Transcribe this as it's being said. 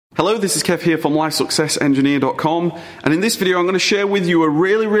Hello, this is Kev here from LifeSuccessEngineer.com, and in this video I'm going to share with you a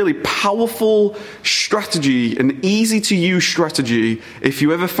really powerful strategy, an easy to use strategy if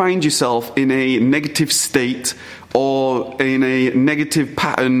you ever find yourself in a negative state or in a negative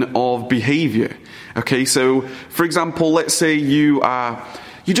pattern of behavior. Okay, so for example, let's say you're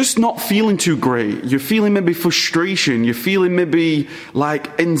just not feeling too great. You're feeling maybe frustration. You're feeling maybe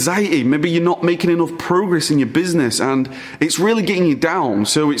like anxiety. Maybe you're not making enough progress in your business and it's really getting you down.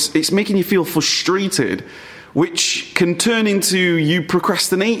 So it's making you feel frustrated, which can turn into you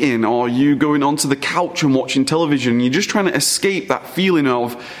procrastinating or you going onto the couch and watching television. You're just trying to escape that feeling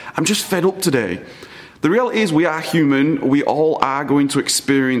of, I'm just fed up today. The reality is we are human. We all are going to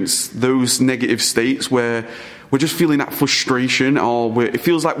experience those negative states where we're just feeling that frustration, or it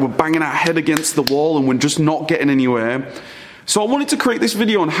feels like we're banging our head against the wall and we're just not getting anywhere. So I wanted to create this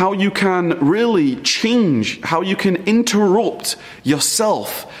video on how you can really change, how you can interrupt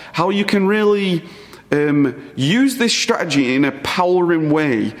yourself, how you can really use this strategy in an empowering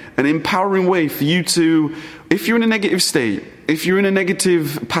way for you to, if you're in a negative state, if you're in a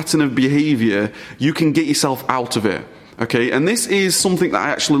negative pattern of behavior, you can get yourself out of it. Okay, and this is something that I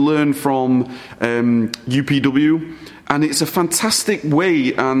actually learned from UPW, and it's a fantastic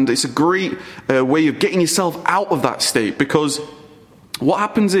way, and it's a great way of getting yourself out of that state, because what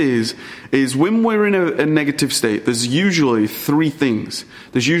happens is when we're in a negative state, there's usually three things.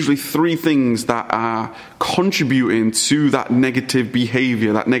 There's usually three things that are contributing to that negative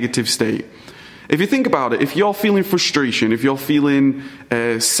behavior, that negative state. If you think about it, if you're feeling frustration, if you're feeling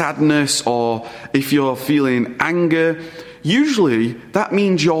sadness, or if you're feeling anger, usually that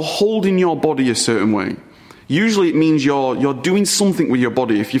means you're holding your body a certain way. Usually it means you're doing something with your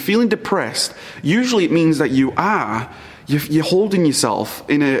body. If you're feeling depressed, usually it means that you're holding yourself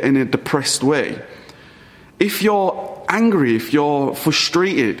in a depressed way. If you're angry, if you're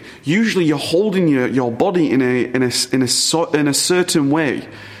frustrated, usually you're holding your body in a certain way.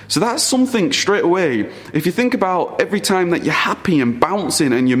 So that's something straight away. If you think about every time that you're happy and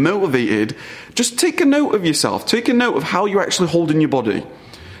bouncing and you're motivated, just take a note of yourself. Take a note of how you're actually holding your body.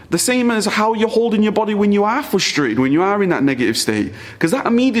 The same as how you're holding your body when you are frustrated, when you are in that negative state. Because that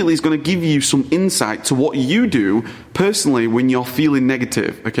immediately is going to give you some insight to what you do personally when you're feeling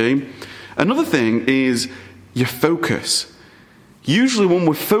negative, okay? Another thing is your focus. Usually when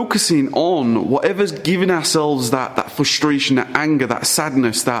we're focusing on whatever's giving ourselves that frustration, that anger, that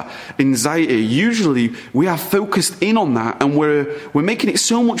sadness, that anxiety, usually we are focused in on that, and we're making it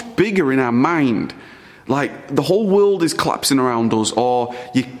so much bigger in our mind. Like the whole world is collapsing around us, or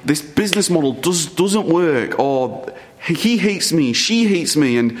this business model doesn't work, or he hates me, she hates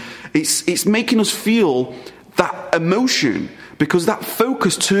me, and it's making us feel that emotion, because that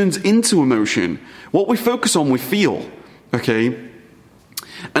focus turns into emotion. What we focus on, we feel, okay?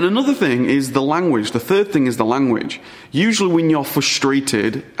 And another thing is the language. The third thing is the language. Usually when you're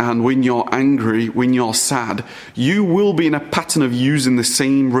frustrated and when you're angry, when you're sad, you will be in a pattern of using the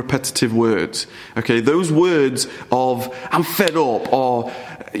same repetitive words. Okay, those words of, I'm fed up, or,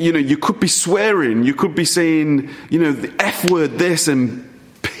 you could be swearing, you could be saying, the F word this and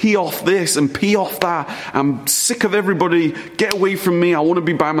pee off this and pee off that. I'm sick of everybody. Get away from me. I want to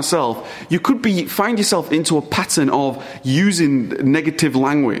be by myself. You could find yourself into a pattern of using negative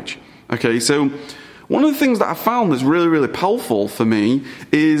language. Okay, so one of the things that I found that's really powerful for me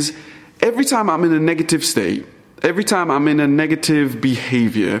is every time I'm in a negative state, every time I'm in a negative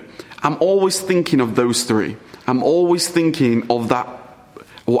behavior, I'm always thinking of those three. I'm always thinking of that,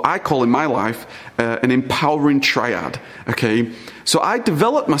 what I call in my life, an empowering triad, okay? So I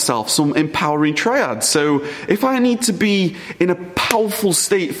developed myself some empowering triads. So if I need to be in a powerful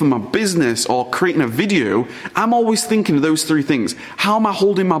state for my business or creating a video, I'm always thinking of those three things. How am I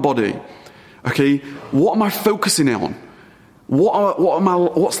holding my body? Okay, what am I focusing on?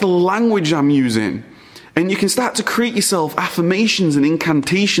 What's the language I'm using? And you can start to create yourself affirmations and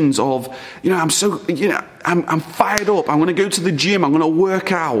incantations of, I'm fired up. I'm going to go to the gym. I'm going to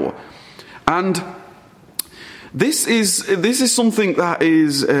work out. And this is something that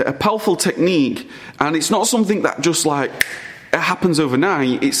is a powerful technique, and it's not something that just like it happens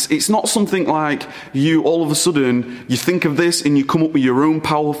overnight. It's not something like you all of a sudden you think of this and you come up with your own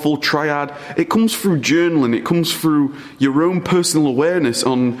powerful triad. It comes through journaling. It comes through your own personal awareness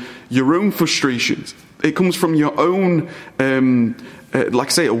on your own frustrations. It comes from your own,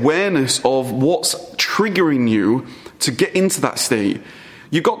 awareness of what's triggering you to get into that state.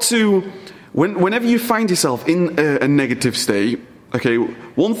 You've got to, whenever you find yourself in a negative state, okay,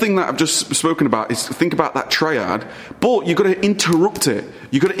 one thing that I've just spoken about is think about that triad, but you've got to interrupt it.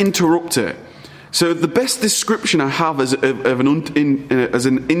 You've got to interrupt it. So the best description I have as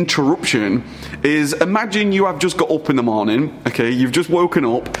an interruption is, imagine you have just got up in the morning, okay, you've just woken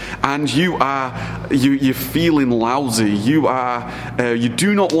up and you're feeling lousy, you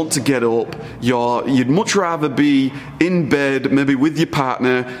do not want to get up, you'd much rather be in bed, maybe with your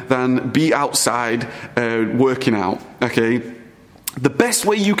partner, than be outside working out, okay? The best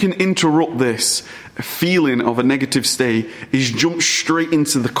way you can interrupt this feeling of a negative state is jump straight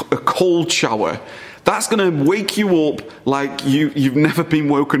into a cold shower. That's going to wake you up like you've never been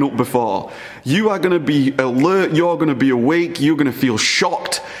woken up before. You are going to be alert, you're going to be awake, you're going to feel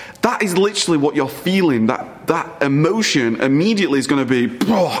shocked. That is literally what you're feeling. That emotion immediately is going to be,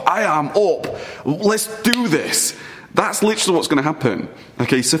 oh, I am up, let's do this. That's literally what's going to happen.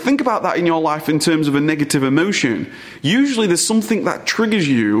 Okay, so think about that in your life in terms of a negative emotion. Usually there's something that triggers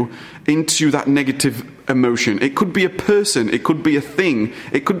you into that negative emotion. It could be a person, it could be a thing,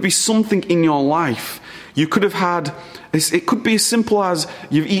 it could be something in your life. You could have had, it could be as simple as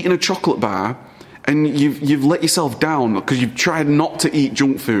you've eaten a chocolate bar and you've let yourself down because you've tried not to eat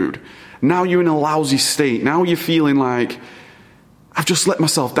junk food. Now you're in a lousy state. Now you're feeling like, I've just let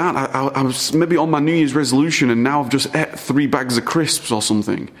myself down. I was maybe on my New Year's resolution and now I've just ate 3 bags of crisps or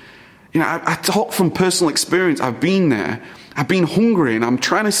something. You know, I talk from personal experience. I've been there. I've been hungry and I'm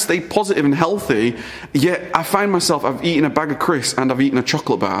trying to stay positive and healthy, yet I find myself, I've eaten a bag of crisps and I've eaten a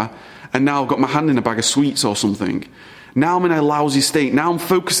chocolate bar and now I've got my hand in a bag of sweets or something. Now I'm in a lousy state. Now I'm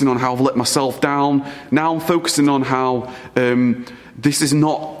focusing on how I've let myself down. Now I'm focusing on how this is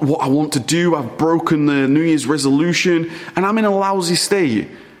not what I want to do. I've broken the New Year's resolution and I'm in a lousy state.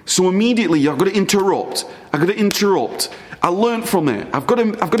 So immediately I've got to interrupt. I learned from it. I've got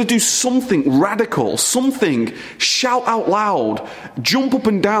to do something radical, something, shout out loud, jump up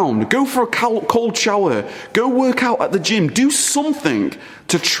and down, go for a cold shower, go work out at the gym, do something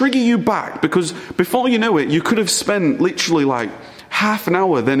to trigger you back, because before you know it, you could have spent literally like half an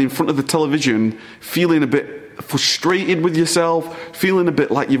hour then in front of the television feeling a bit frustrated with yourself, feeling a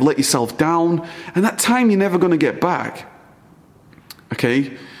bit like you've let yourself down, and that time you're never going to get back.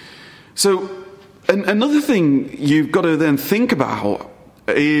 Okay? So, another thing you've got to then think about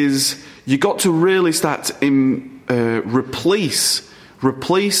is you've got to really start to replace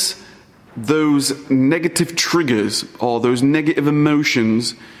those negative triggers or those negative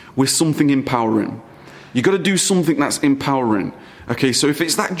emotions with something empowering. You've got to do something that's empowering. Okay, so if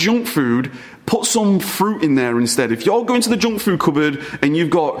it's that junk food, put some fruit in there instead. If you're going to the junk food cupboard and you've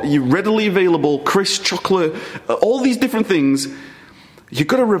got you readily available crisp, chocolate, all these different things, you've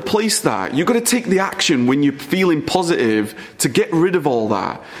got to replace that. You've got to take the action when you're feeling positive to get rid of all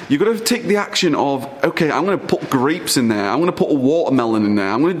that. You've got to take the action of, okay, I'm going to put grapes in there. I'm going to put a watermelon in there.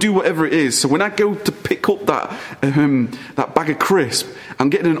 I'm going to do whatever it is. So when I go to pick up that bag of crisp, I'm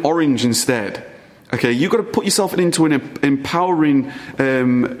getting an orange instead. Okay, you've got to put yourself into an empowering,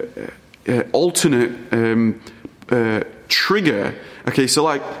 alternate trigger. Okay, so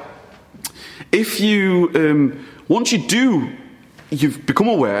like, if you, once you've become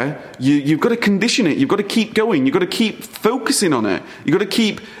aware, you've got to condition it, you've got to keep going, you've got to keep focusing on it, you've got to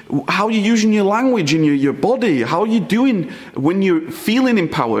keep how you're using your language in your body, how are you doing when you're feeling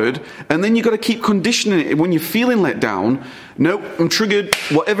empowered, and then you've got to keep conditioning it when you're feeling let down. Nope, I'm triggered,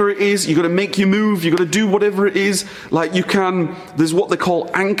 whatever it is, you've got to make you move, you've got to do whatever it is, like you can, there's what they call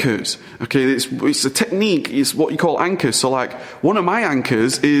anchors, okay, it's a technique, it's what you call anchors. So like, one of my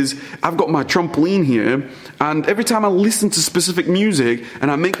anchors is, I've got my trampoline here, and every time I listen to specific music, and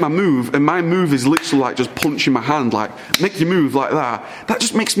I make my move, and my move is literally like just punching my hand, like, make you move like that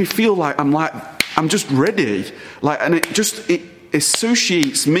just makes me feel like I'm just ready, like, and it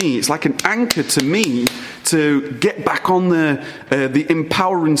associates me, it's like an anchor to me to get back on the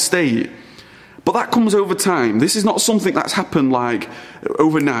empowering state. But that comes over time. This is not something that's happened like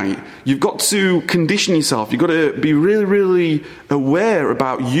overnight. You've got to condition yourself. You've got to be really, really aware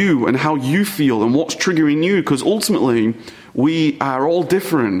about you and how you feel and what's triggering you, because ultimately we are all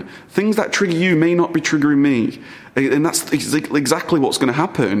different. Things that trigger you may not be triggering me. And that's exactly what's going to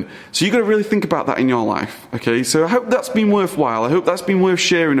happen. So you've got to really think about that in your life. Okay, so I hope that's been worthwhile. I hope that's been worth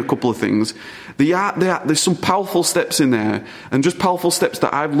sharing a couple of things. There's some powerful steps in there, and just powerful steps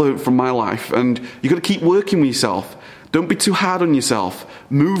that I've learned from my life. And you've got to keep working with yourself. Don't be too hard on yourself.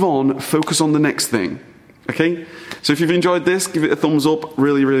 Move on, focus on the next thing. Okay? So if you've enjoyed this, give it a thumbs up.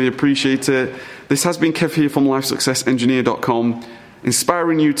 Really, really appreciate it. This has been Kev here from LifeSuccessEngineer.com,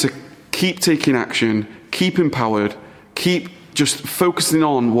 inspiring you to keep taking action, keep empowered, keep just focusing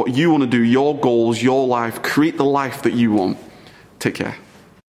on what you want to do, your goals, your life, create the life that you want. Take care.